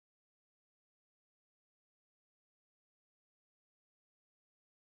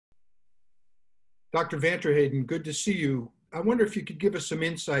Dr. Vanterhayden, good to see you. I wonder if you could give us some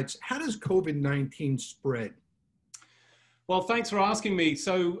insights. How does COVID-19 spread? Well, thanks for asking me.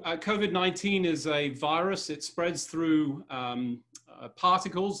 So COVID-19 is a virus. It spreads through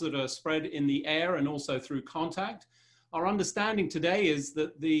particles that are spread in the air and also through contact. Our understanding today is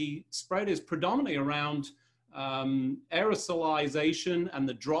that the spread is predominantly around aerosolization and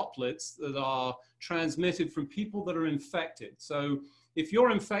the droplets that are transmitted from people that are infected. So if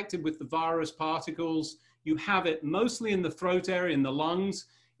you're infected with the virus particles, you have it mostly in the throat area, in the lungs.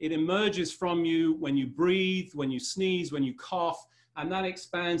 It emerges from you when you breathe, when you sneeze, when you cough, and that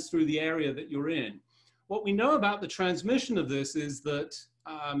expands through the area that you're in. What we know about the transmission of this is that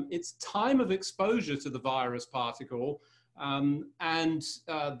it's time of exposure to the virus particle and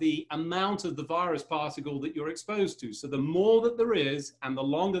the amount of the virus particle that you're exposed to. So the more that there is and the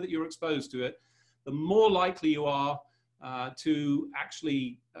longer that you're exposed to it, the more likely you are to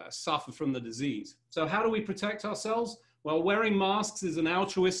actually suffer from the disease. So how do we protect ourselves? Well, wearing masks is an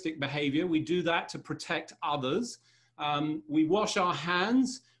altruistic behavior. We do that to protect others. We wash our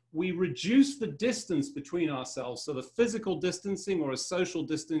hands. We reduce the distance between ourselves, so the physical distancing, or a social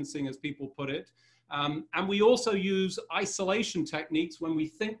distancing as people put it. And we also use isolation techniques when we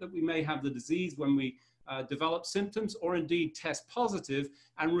think that we may have the disease, when we develop symptoms, or indeed test positive,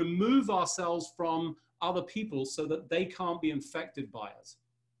 and remove ourselves from other people so that they can't be infected by us.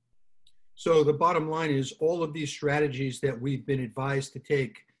 So the bottom line is all of these strategies that we've been advised to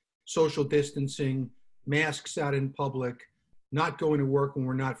take, social distancing, masks out in public, not going to work when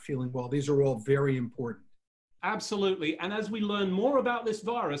we're not feeling well, these are all very important. Absolutely. And as we learn more about this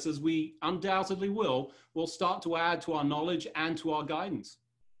virus, as we undoubtedly will, we'll start to add to our knowledge and to our guidance.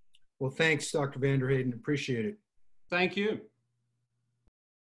 Well, thanks, Dr. Vanterhayden. Appreciate it. Thank you.